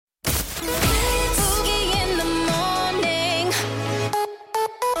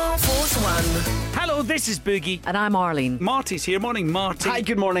Hello, this is Boogie. And I'm Arlene. Marty's here. Morning, Marty. Hi,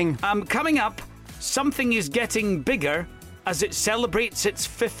 good morning. Coming up, something is getting bigger as it celebrates its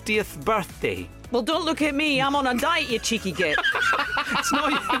 50th birthday. Well, don't look at me. I'm on a diet, you cheeky git.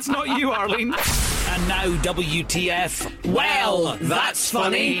 It's not you, Arlene. And now, WTF. Well, that's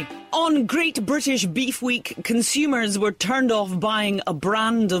funny. On Great British Beef Week, consumers were turned off buying a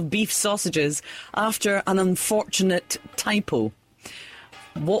brand of beef sausages after an unfortunate typo.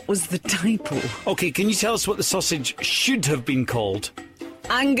 What was the typo? OK, can you tell us what the sausage should have been called?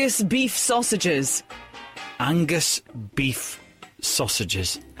 Angus beef sausages. Angus beef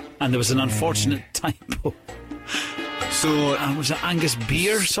sausages. And there was an unfortunate typo. So, Was it Angus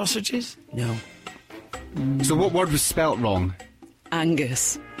beer sausages? No. so what word was spelt wrong?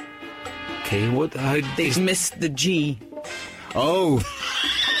 Angus. OK, how... They've missed the G. Oh.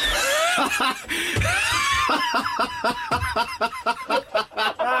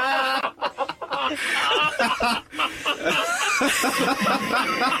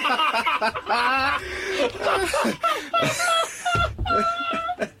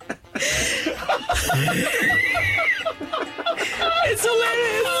 It's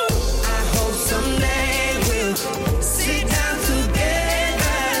hilarious. I hope someday we'll sit down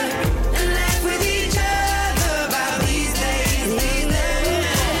together and laugh with each other about these days.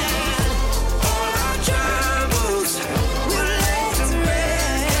 All our troubles will lay to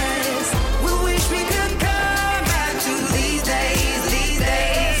rest. We wish we could come back to these days.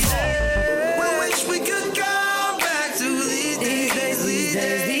 We wish we could come back to these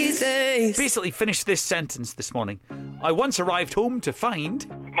days. Basically finished this sentence this morning. I once arrived home to find...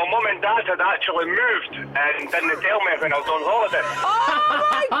 My mum and dad had actually moved and didn't tell me when I was on holiday. Oh,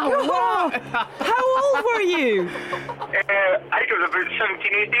 my God. How old were you? I think it was about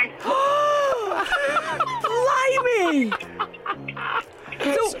 17, 18.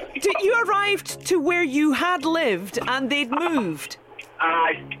 Blimey! So, you arrived to where you had lived and they'd moved?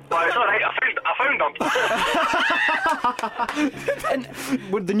 Well, it's all right. I found them. And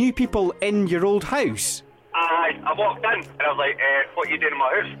were the new people in your old house? I walked in and I was like, what are you doing in my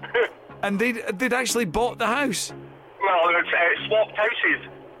house? And they'd actually bought the house. Well, it's swapped houses.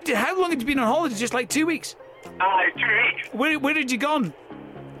 How long had you been on holiday? Just like 2 weeks? 2 weeks. Where had you gone?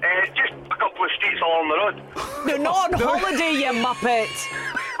 Just a couple of streets along the road. They're not on holiday, you muppet.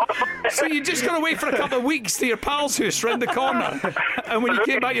 So you just got away for a couple of weeks to your pal's house round the corner. And when you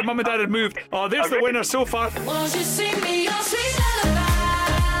came back, your mum and dad had moved. Oh, there's the winner so far. Won't you sing me your sweet lullaby?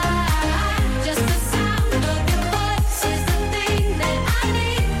 Just the sound of your voice is the thing that I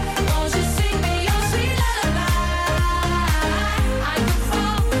need. Won't you sing me your sweet lullaby? I can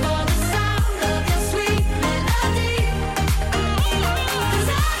fall for the sound of your sweet melody. 'Cause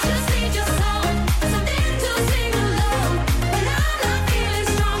I just need your song, something to sing along. When I'm not feeling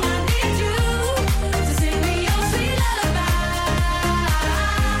strong, I need you to sing me your sweet lullaby.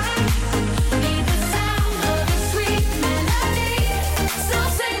 Need the sound of your sweet melody. So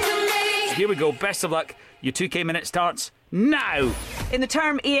sing to me. Here we go. Best of luck. Your 2K minute starts now. In the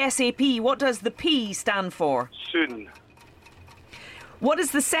term ASAP, what does the P stand for? Soon. What is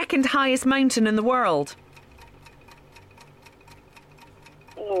the second highest mountain in the world?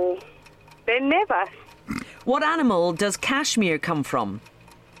 Ben Nevis. What animal does cashmere come from?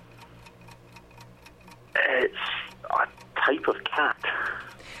 It's a type of cat.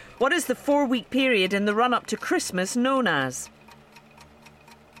 What is the 4-week period in the run-up to Christmas known as?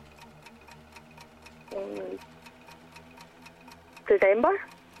 December.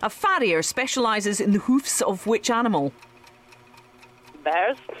 A farrier specialises in the hoofs of which animal?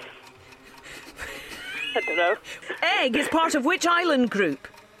 Bears. I don't know. Egg is part of which island group?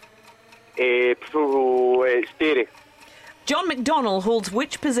 It's dairy. John McDonnell holds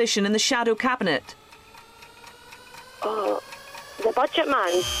which position in the shadow cabinet? The budget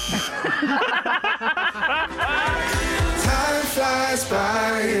man. Time flies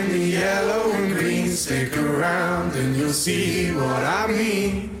by in the yellow and green. Stick around and you'll see what I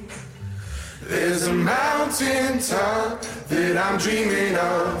mean. There's a mountain top that I'm dreaming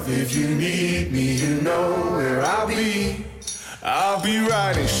of. If you need me, you know where I'll be. I'll be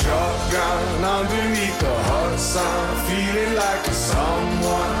riding shotgun underneath the hot sun, feeling like a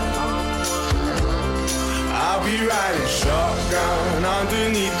someone. I'll be riding shotgun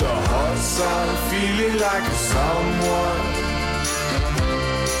underneath the hot sun, feeling like a someone.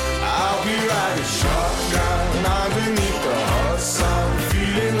 I'll be riding shotgun underneath the hot sun,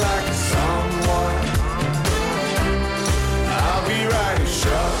 feeling like a someone. I'll be riding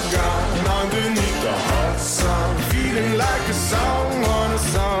shotgun underneath the hot sun, feeling like a someone, a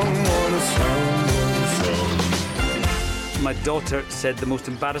someone, a someone, a someone. My my daughter said the most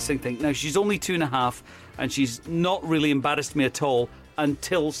embarrassing thing. Now, she's only 2.5, and she's not really embarrassed me at all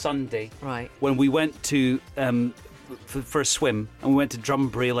until Sunday. Right. When we went to for a swim, and we went to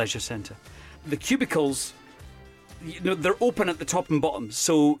Drumbrae Leisure Centre. The cubicles, they're open at the top and bottom,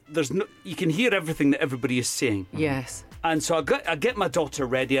 so you can hear everything that everybody is saying. Yes. And so I get my daughter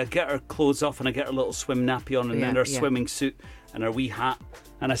ready, I get her clothes off, and I get her little swim nappy on, and then her swimming suit and her wee hat.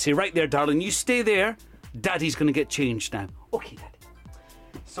 And I say, right there, darling, you stay there. Daddy's going to get changed now. Okay, Daddy.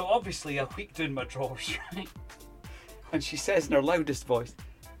 So obviously I peeked down my drawers, right? And she says in her loudest voice,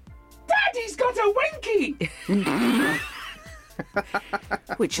 Daddy's got a winky!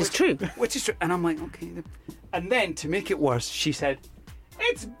 Which is true. Which is true. And I'm like, okay. And then, to make it worse, she said,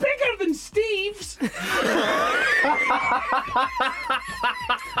 it's bigger than Steve's. You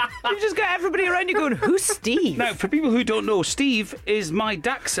just got everybody around you going, who's Steve? Now, for people who don't know, Steve is my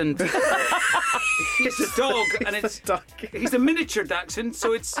dachshund. He's a dog, and he's a miniature dachshund,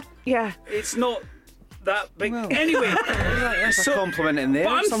 so it's not that big. Well, anyway, that's a compliment in there.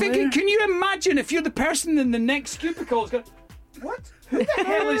 But I'm thinking, can you imagine if you're the person in the next cubicle going, what? Who the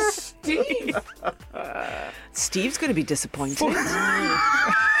hell is Steve? Steve's going to be disappointed.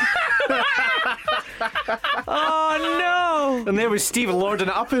 Oh no! And there was Steve lording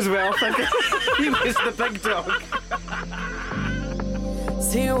it up as well, thinking he was the big dog.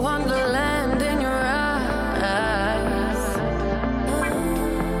 See wonderland in your eyes.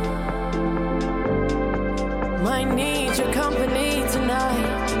 Might need your company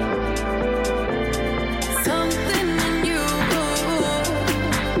tonight. Something in you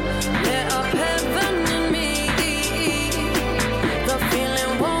lit up heaven in me. The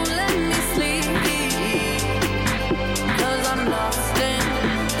feeling won't let me sleep, 'cause I'm lost in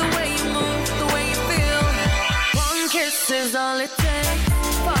the way you move, the way you feel. One kiss is all it takes.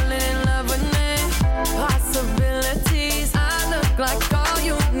 Falling in love with me. Possibilities. I look like all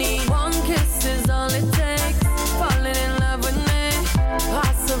you need. One kiss is all it takes. Falling in love with me.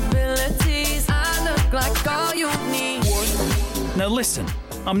 Possibilities. I look like all you need. Now listen,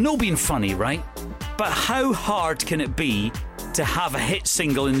 I'm not being funny, right? But how hard can it be to have a hit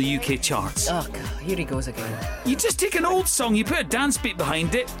single in the UK charts? Oh God, here he goes again. You just take an old song, you put a dance beat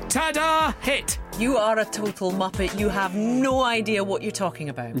behind it, ta-da, hit. You are a total muppet. You have no idea what you're talking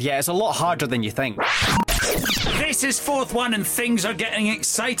about. Yeah, it's a lot harder than you think. This is fourth one, and things are getting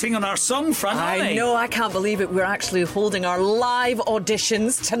exciting on our song front, aren't I they? know, I can't believe it. We're actually holding our live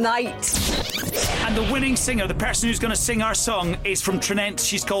auditions tonight. And the winning singer, the person who's going to sing our song, is from Trinent.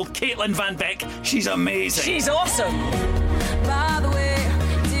 She's called Caitlin Van Beck. She's amazing. She's awesome. By the way,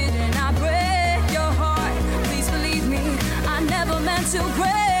 didn't I break your heart? Please believe me, I never meant to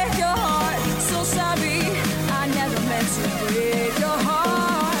break your heart. So sorry, I never meant to break your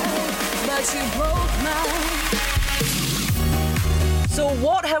heart, but you broke mine. So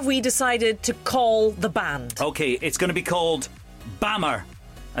what have we decided to call the band? Okay, it's going to be called BAMR,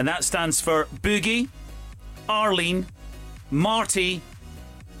 and that stands for Boogie, Arlene, Marty,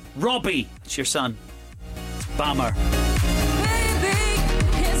 Robbie. It's your son. It's BAMR. Baby,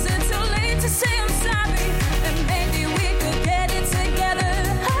 is it too late to say I'm sorry? And maybe we could get it together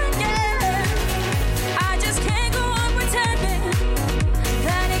again. I just can't go on pretending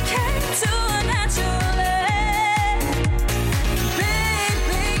that it came too naturally.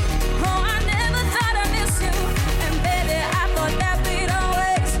 Baby, oh, I never thought I'd miss you. And baby, I thought that we'd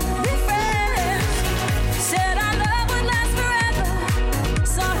always be friends. Said our love would last forever.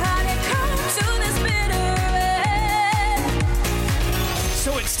 So how'd it come to this bitter end? So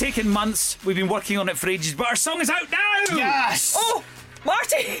it's taken months. We've been working on it for ages, but our song is out now. Yes! Oh,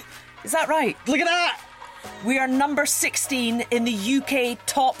 Marty! Is that right? Look at that! We are number 16 in the UK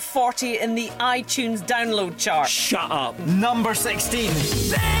top 40 in the iTunes download chart. Shut up. Number 16. Baby,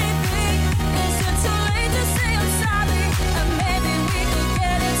 is it too late to say I'm sorry? And maybe we could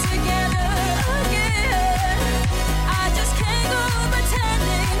get it together again. I just can't go on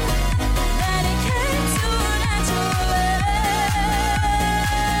pretending that it came too naturally.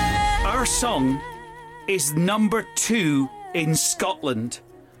 Our song is number 2 in Scotland.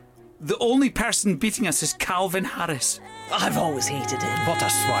 The only person beating us is Calvin Harris. I've always hated him. What a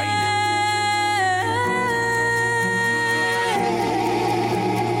swine.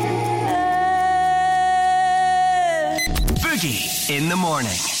 Boogie in the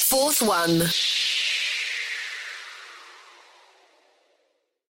morning. Fourth one.